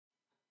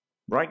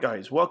Right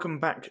guys, welcome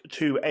back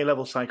to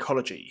A-Level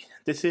Psychology.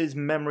 This is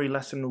memory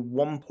lesson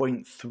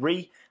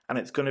 1.3 and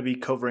it's going to be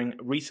covering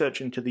research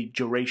into the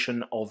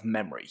duration of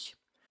memory.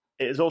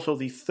 It is also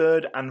the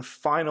third and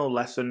final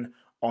lesson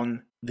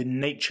on the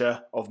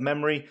nature of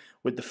memory,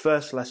 with the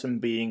first lesson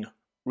being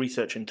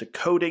research into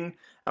coding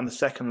and the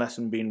second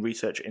lesson being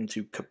research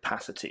into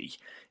capacity.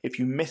 If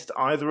you missed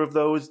either of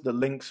those, the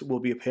links will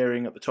be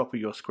appearing at the top of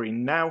your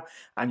screen now,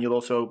 and you'll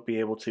also be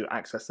able to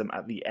access them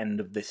at the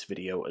end of this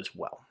video as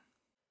well.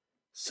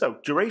 So,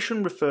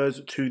 duration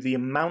refers to the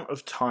amount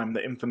of time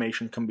that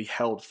information can be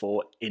held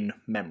for in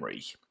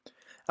memory.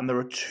 And there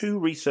are two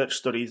research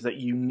studies that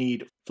you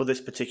need for this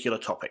particular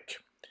topic.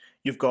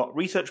 You've got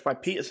research by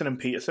Peterson and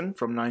Peterson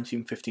from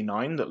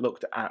 1959 that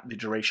looked at the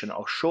duration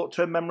of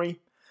short-term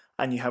memory,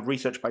 and you have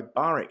research by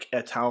Bahrick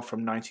et al. From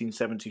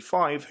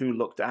 1975 who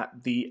looked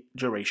at the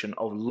duration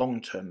of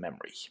long-term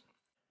memory.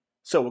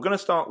 So we're going to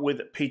start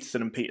with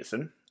Peterson and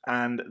Peterson,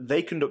 and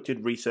they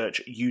conducted research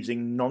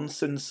using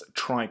nonsense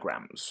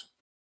trigrams.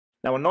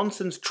 Now, a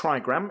nonsense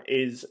trigram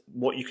is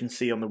what you can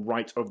see on the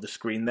right of the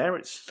screen there.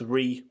 It's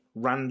three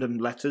random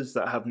letters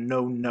that have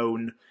no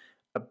known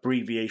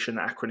abbreviation,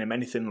 acronym,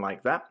 anything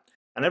like that.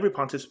 And every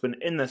participant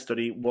in their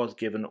study was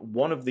given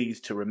one of these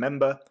to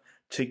remember,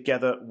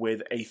 together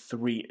with a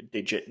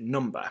 3-digit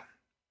number.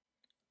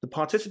 The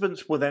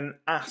participants were then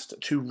asked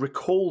to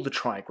recall the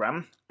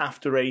trigram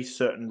after a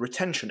certain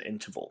retention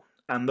interval.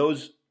 And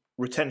those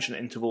retention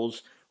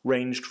intervals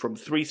ranged from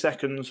 3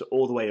 seconds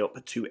all the way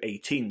up to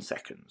 18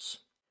 seconds.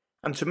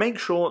 And to make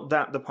sure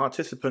that the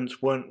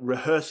participants weren't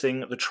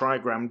rehearsing the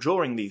trigram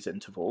during these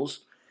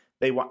intervals,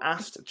 they were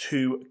asked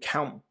to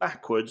count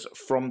backwards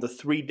from the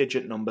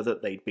 3-digit number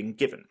that they'd been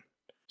given.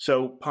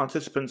 So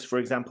participants, for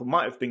example,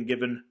 might have been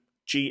given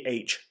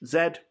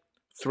GHZ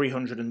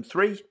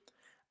 303,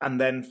 and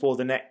then for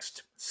the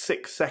next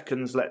 6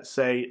 seconds, let's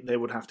say, they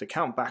would have to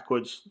count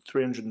backwards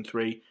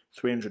 303,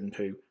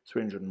 302,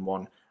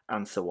 301,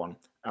 and so on.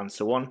 And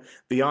so on.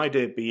 The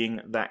idea being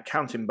that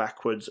counting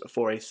backwards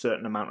for a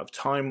certain amount of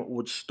time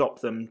would stop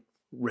them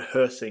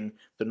rehearsing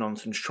the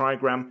nonsense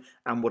trigram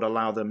and would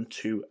allow them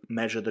to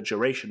measure the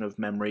duration of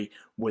memory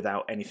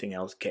without anything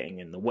else getting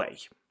in the way.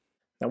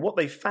 Now, what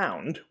they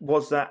found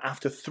was that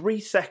after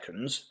 3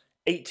 seconds,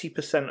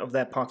 80% of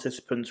their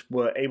participants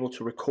were able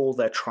to recall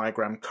their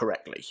trigram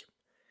correctly.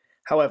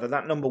 However,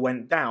 that number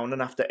went down,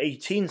 and after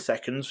 18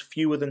 seconds,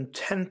 fewer than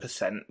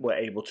 10% were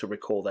able to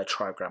recall their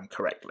trigram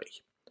correctly.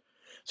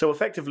 So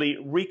effectively,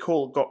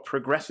 recall got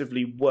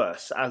progressively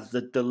worse as the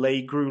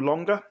delay grew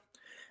longer,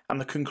 and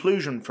the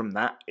conclusion from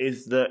that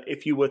is that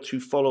if you were to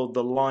follow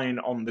the line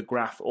on the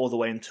graph all the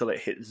way until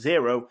it hit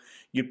 0,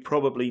 you'd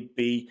probably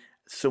be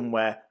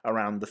somewhere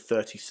around the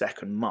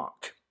 30-second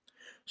mark.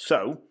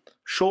 So,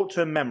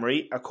 short-term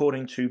memory,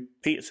 according to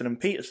Peterson and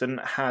Peterson,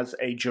 has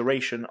a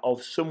duration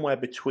of somewhere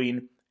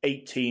between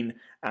 18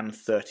 and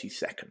 30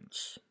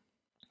 seconds.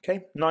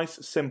 Okay,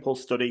 nice simple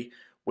study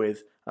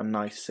with a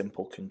nice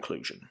simple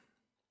conclusion.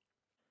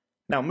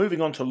 Now,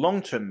 moving on to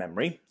long-term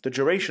memory, the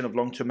duration of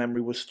long-term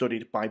memory was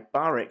studied by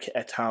Bahrick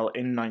et al.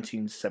 In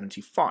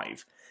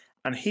 1975,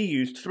 and he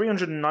used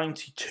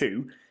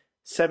 392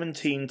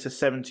 17 to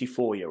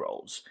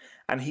 74-year-olds,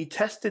 and he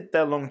tested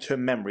their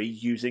long-term memory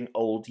using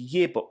old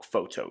yearbook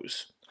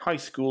photos, high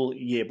school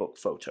yearbook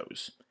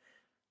photos,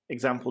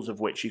 examples of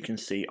which you can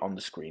see on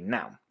the screen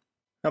now.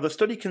 Now, the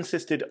study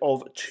consisted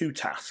of 2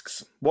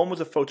 tasks. One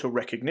was a photo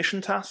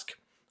recognition task,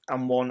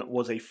 and one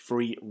was a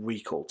free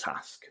recall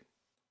task.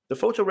 The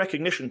photo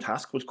recognition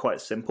task was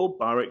quite simple.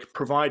 Bahrick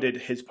provided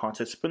his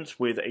participants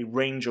with a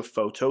range of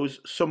photos,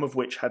 some of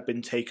which had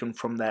been taken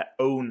from their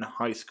own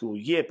high school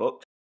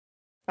yearbook,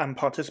 and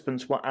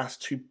participants were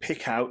asked to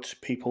pick out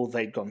people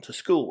they'd gone to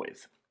school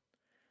with.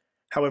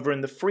 However,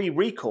 in the free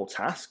recall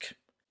task,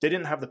 they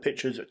didn't have the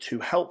pictures to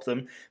help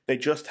them, they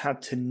just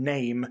had to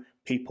name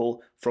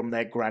people from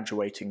their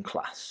graduating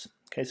class.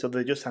 Okay, so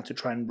they just had to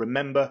try and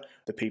remember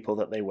the people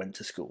that they went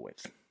to school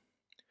with.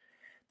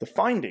 The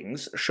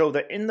findings show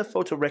that in the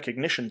photo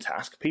recognition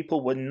task,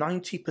 people were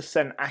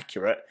 90%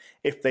 accurate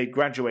if they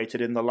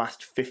graduated in the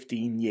last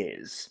 15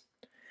 years.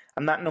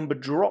 And that number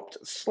dropped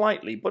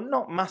slightly, but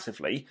not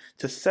massively,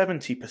 to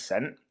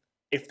 70%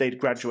 if they'd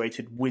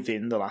graduated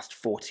within the last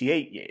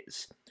 48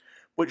 years,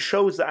 which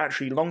shows that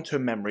actually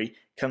long-term memory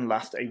can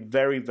last a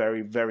very,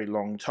 very, very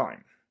long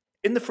time.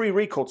 In the free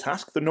recall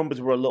task, the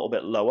numbers were a little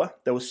bit lower.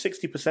 There was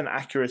 60%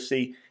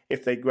 accuracy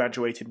if they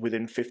graduated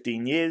within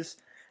 15 years,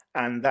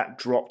 and that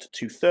dropped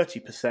to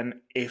 30%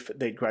 if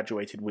they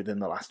graduated within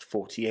the last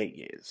 48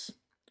 years.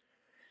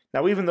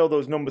 Now, even though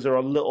those numbers are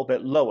a little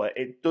bit lower,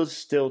 it does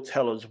still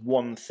tell us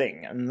one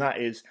thing, and that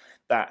is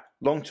that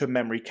long-term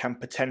memory can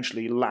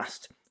potentially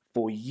last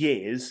for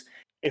years,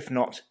 if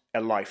not a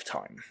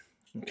lifetime.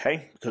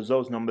 Okay, because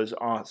those numbers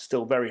are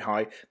still very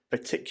high,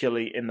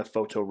 particularly in the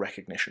photo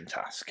recognition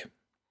task.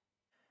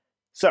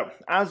 So,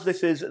 as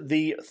this is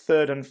the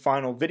third and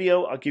final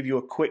video, I'll give you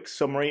a quick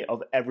summary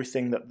of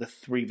everything that the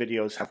 3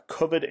 videos have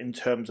covered in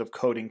terms of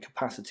coding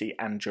capacity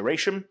and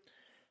duration.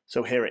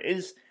 So here it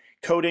is.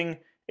 Coding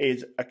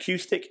is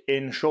acoustic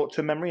in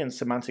short-term memory and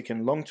semantic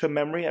in long-term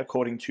memory,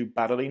 according to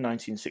Baddeley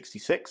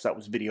 1966. That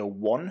was video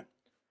 1.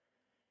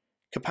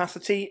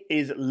 Capacity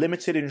is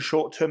limited in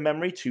short-term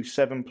memory to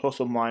 7 plus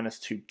or minus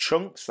 2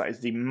 chunks. That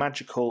is the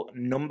magical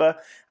number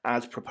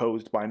as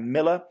proposed by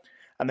Miller.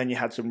 And then you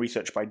had some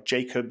research by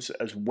Jacobs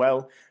as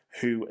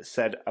who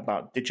said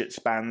about digit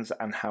spans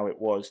and how it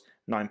was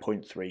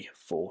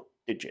 9.34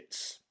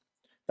 digits.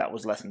 That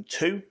was lesson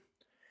 2.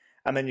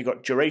 And then you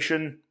got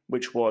duration,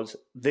 which was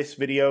this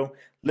video,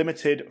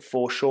 limited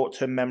for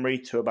short-term memory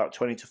to about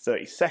 20 to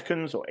 30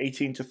 seconds or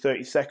 18 to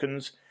 30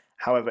 seconds.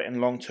 However, in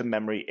long-term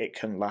memory, it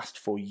can last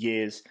for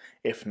years,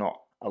 if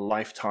not a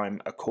lifetime,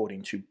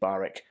 according to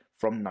Bahrick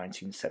from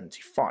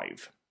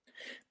 1975.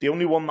 The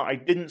only one that I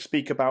didn't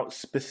speak about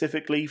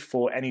specifically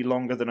for any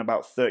longer than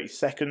about 30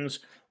 seconds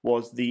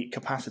was the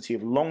capacity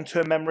of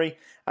long-term memory,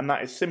 and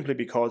that is simply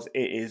because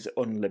it is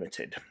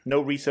unlimited.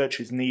 No research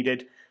is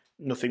needed,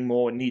 nothing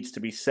more needs to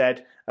be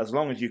said, as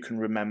long as you can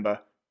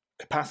remember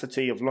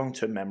capacity of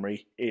long-term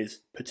memory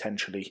is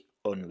potentially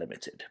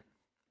unlimited.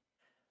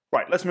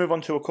 Right, let's move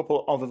on to a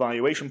couple of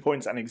evaluation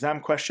points and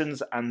exam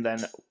questions, and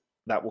then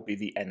that will be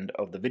the end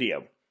of the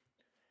video.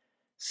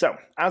 So,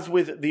 as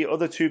with the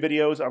other 2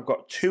 videos, I've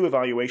got 2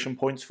 evaluation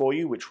points for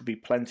you, which will be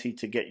plenty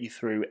to get you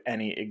through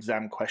any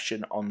exam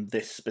question on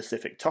this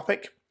specific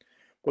topic.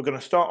 We're going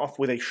to start off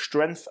with a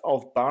strength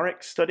of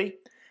Bahrick study,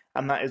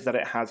 and that is that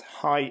it has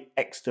high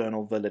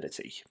external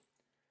validity.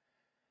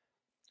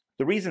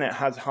 The reason it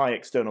has high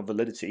external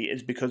validity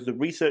is because the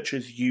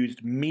researchers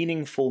used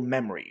meaningful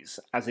memories,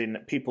 as in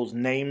people's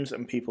names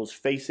and people's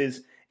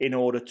faces, in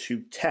order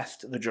to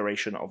test the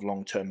duration of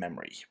long-term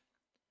memory.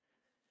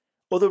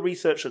 Other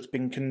research that's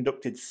been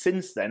conducted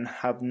since then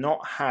have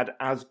not had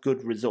as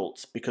good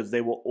results because they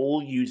were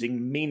all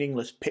using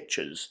meaningless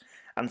pictures,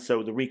 and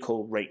so the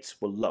recall rates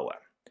were lower.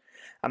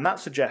 And that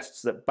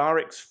suggests that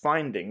Bahrick's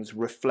findings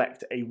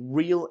reflect a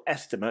real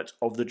estimate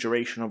of the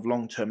duration of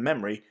long-term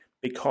memory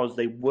because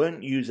they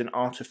weren't using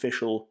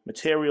artificial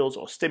materials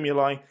or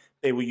stimuli,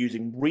 they were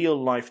using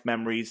real-life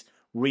memories,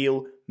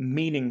 real,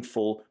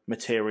 meaningful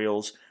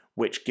materials,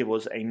 which give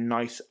us a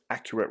nice,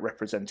 accurate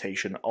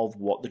representation of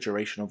what the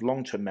duration of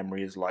long-term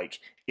memory is like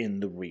in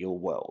the real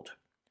world.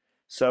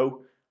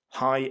 So,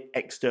 high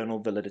external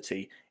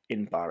validity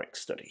in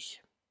Bahrick's study.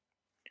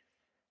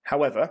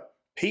 However,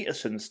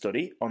 Peterson's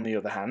study, on the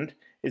other hand,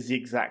 is the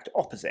exact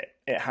opposite.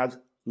 It has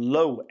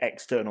low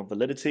external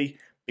validity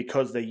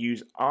because they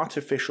use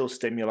artificial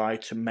stimuli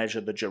to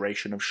measure the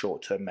duration of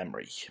short-term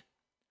memory.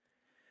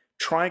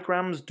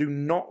 Trigrams do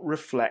not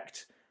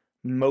reflect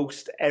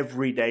most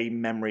everyday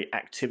memory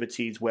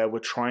activities where we're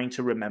trying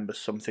to remember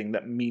something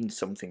that means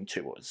something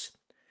to us.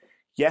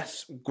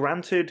 Yes,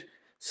 granted,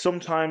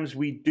 sometimes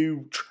we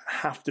do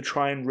have to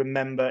try and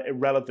remember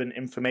irrelevant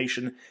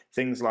information,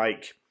 things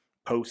like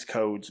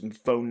postcodes and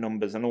phone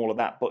numbers and all of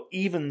that, but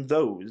even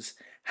those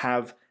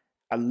have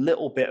a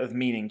little bit of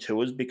meaning to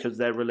us because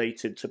they're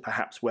related to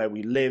perhaps where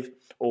we live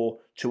or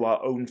to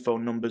our own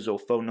phone numbers or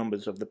phone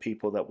numbers of the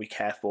people that we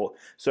care for.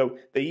 So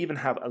they even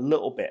have a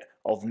little bit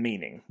of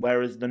meaning,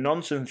 whereas the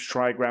nonsense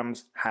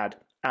trigrams had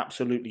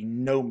absolutely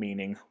no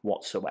meaning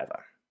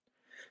whatsoever.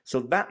 So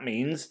that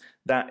means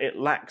that it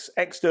lacks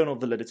external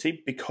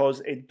validity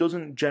because it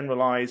doesn't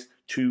generalize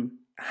to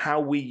how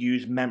we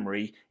use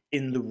memory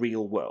in the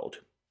real world.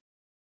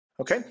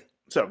 Okay,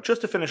 so just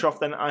to finish off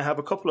then, I have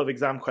a couple of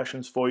exam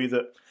questions for you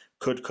that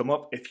could come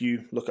up if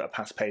you look at a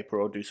past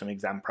paper or do some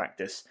exam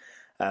practice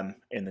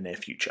in the near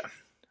future.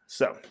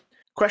 So,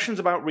 questions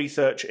about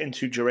research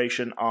into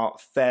duration are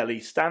fairly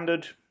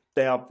standard.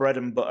 They are bread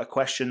and butter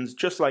questions,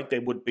 just like they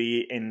would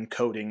be in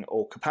coding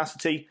or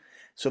capacity.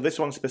 So this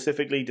one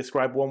specifically,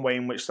 describe one way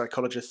in which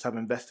psychologists have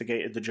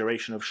investigated the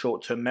duration of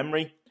short-term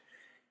memory.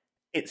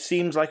 It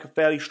seems like a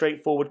fairly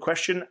straightforward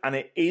question, and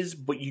it is,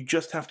 but you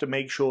just have to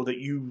make sure that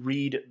you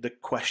read the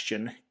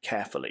question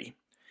carefully.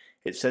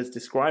 It says,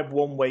 describe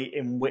one way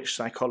in which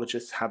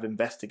psychologists have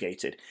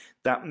investigated.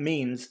 That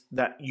means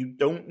that you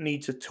don't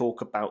need to talk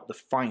about the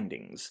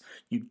findings.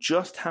 You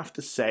just have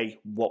to say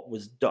what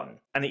was done.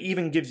 And it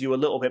even gives you a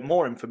little bit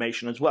more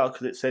information as well,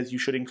 because it says you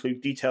should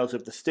include details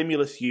of the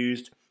stimulus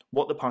used,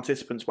 what the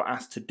participants were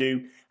asked to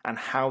do, and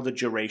how the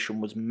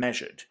duration was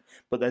measured.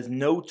 But there's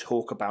no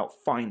talk about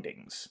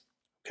findings.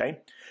 Okay?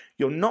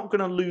 You're not going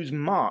to lose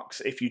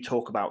marks if you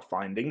talk about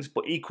findings,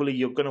 but equally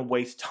you're going to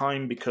waste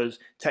time because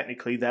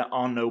technically there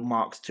are no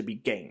marks to be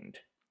gained.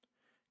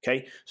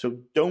 Okay? So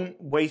don't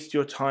waste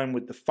your time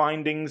with the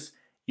findings.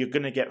 You're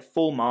going to get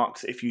full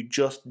marks if you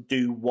just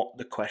do what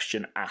the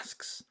question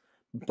asks.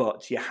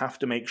 But you have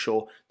to make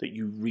sure that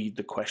you read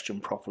the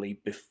question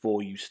properly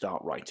before you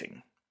start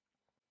writing.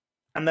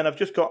 And then I've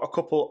just got a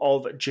couple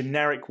of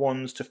generic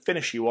ones to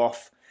finish you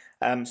off.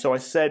 So I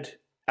said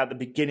at the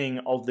beginning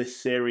of this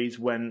series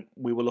when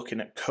we were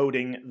looking at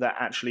coding that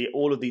actually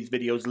all of these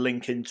videos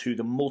link into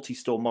the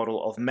multi-store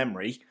model of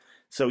memory.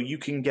 So you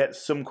can get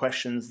some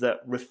questions that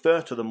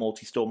refer to the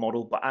multi-store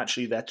model, but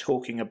actually they're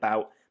talking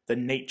about the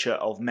nature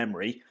of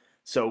memory.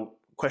 So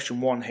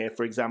question 1 here,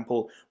 for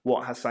example,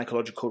 what has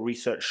psychological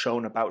research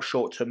shown about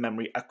short-term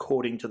memory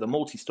according to the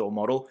multi-store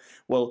model?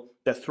 Well,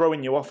 they're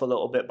throwing you off a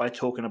little bit by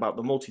talking about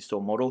the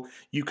multi-store model.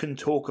 You can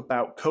talk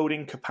about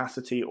coding,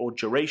 capacity, or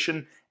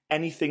duration.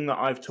 Anything that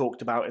I've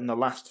talked about in the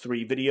last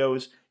 3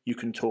 videos, you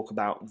can talk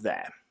about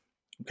there.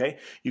 Okay?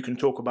 You can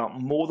talk about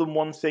more than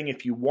one thing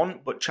if you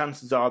want, but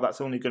chances are that's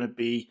only going to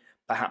be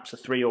perhaps a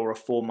 3 or a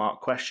 4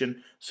 mark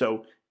question.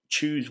 So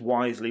choose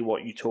wisely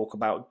what you talk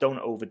about. Don't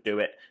overdo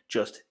it.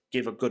 Just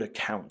give a good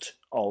account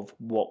of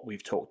what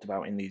we've talked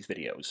about in these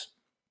videos.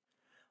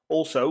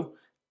 Also,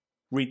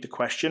 read the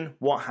question,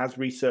 what has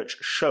research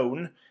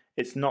shown?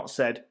 It's not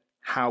said,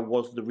 how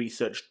was the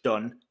research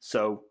done?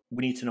 So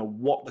we need to know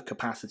what the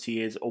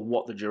capacity is, or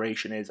what the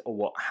duration is,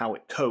 or how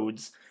it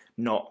codes,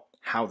 not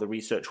how the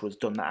research was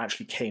done that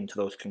actually came to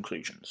those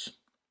conclusions.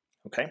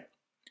 Okay?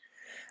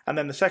 And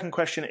then the second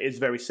question is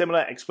very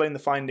similar. Explain the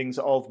findings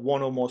of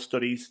one or more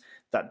studies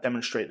that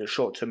demonstrate that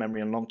short-term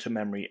memory and long-term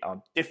memory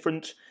are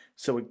different.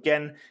 So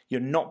again,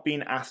 you're not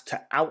being asked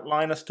to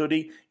outline a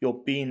study,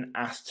 you're being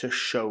asked to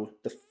show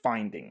the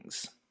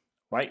findings.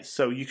 Right?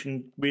 So you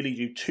can really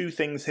do 2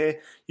 things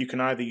here. You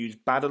can either use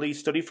Baddeley's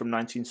study from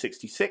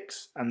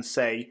 1966 and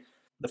say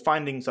the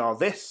findings are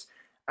this,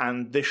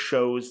 and this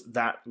shows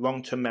that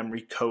long-term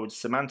memory codes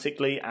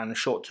semantically and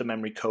short-term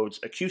memory codes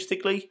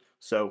acoustically.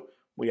 So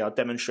we are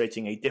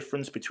demonstrating a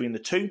difference between the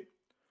 2.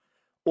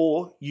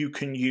 Or you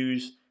can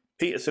use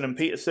Peterson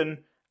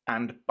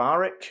and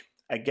Bahrick,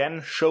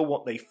 again, show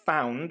what they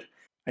found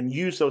and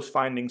use those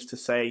findings to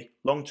say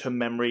long-term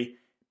memory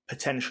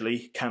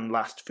potentially can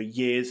last for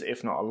years,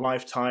 if not a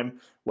lifetime,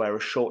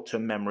 whereas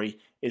short-term memory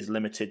is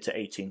limited to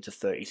 18 to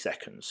 30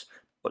 seconds.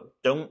 But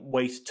don't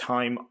waste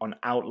time on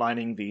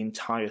outlining the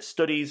entire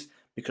studies,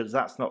 because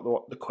that's not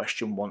what the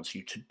question wants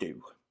you to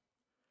do.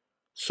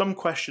 Some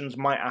questions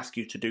might ask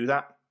you to do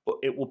that, but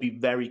it will be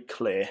very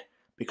clear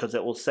because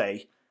it will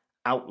say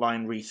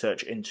outline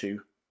research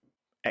into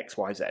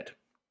XYZ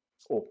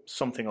or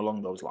something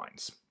along those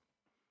lines.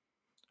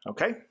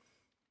 Okay?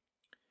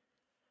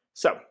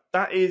 So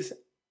that is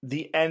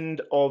the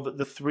end of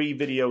the 3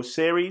 video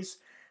series.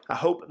 I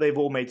hope they've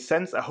all made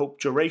sense. I hope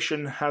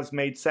duration has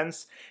made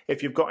sense.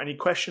 If you've got any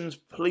questions,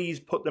 please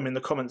put them in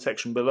the comment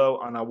section below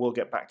and I will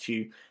get back to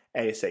you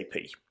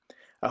ASAP.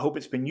 I hope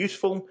it's been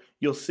useful.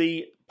 You'll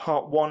see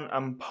part 1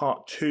 and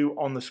part 2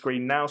 on the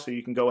screen now, so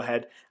you can go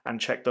ahead and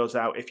check those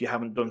out if you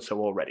haven't done so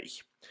already.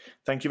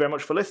 Thank you very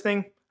much for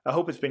listening. I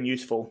hope it's been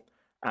useful,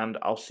 and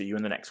I'll see you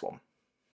in the next one.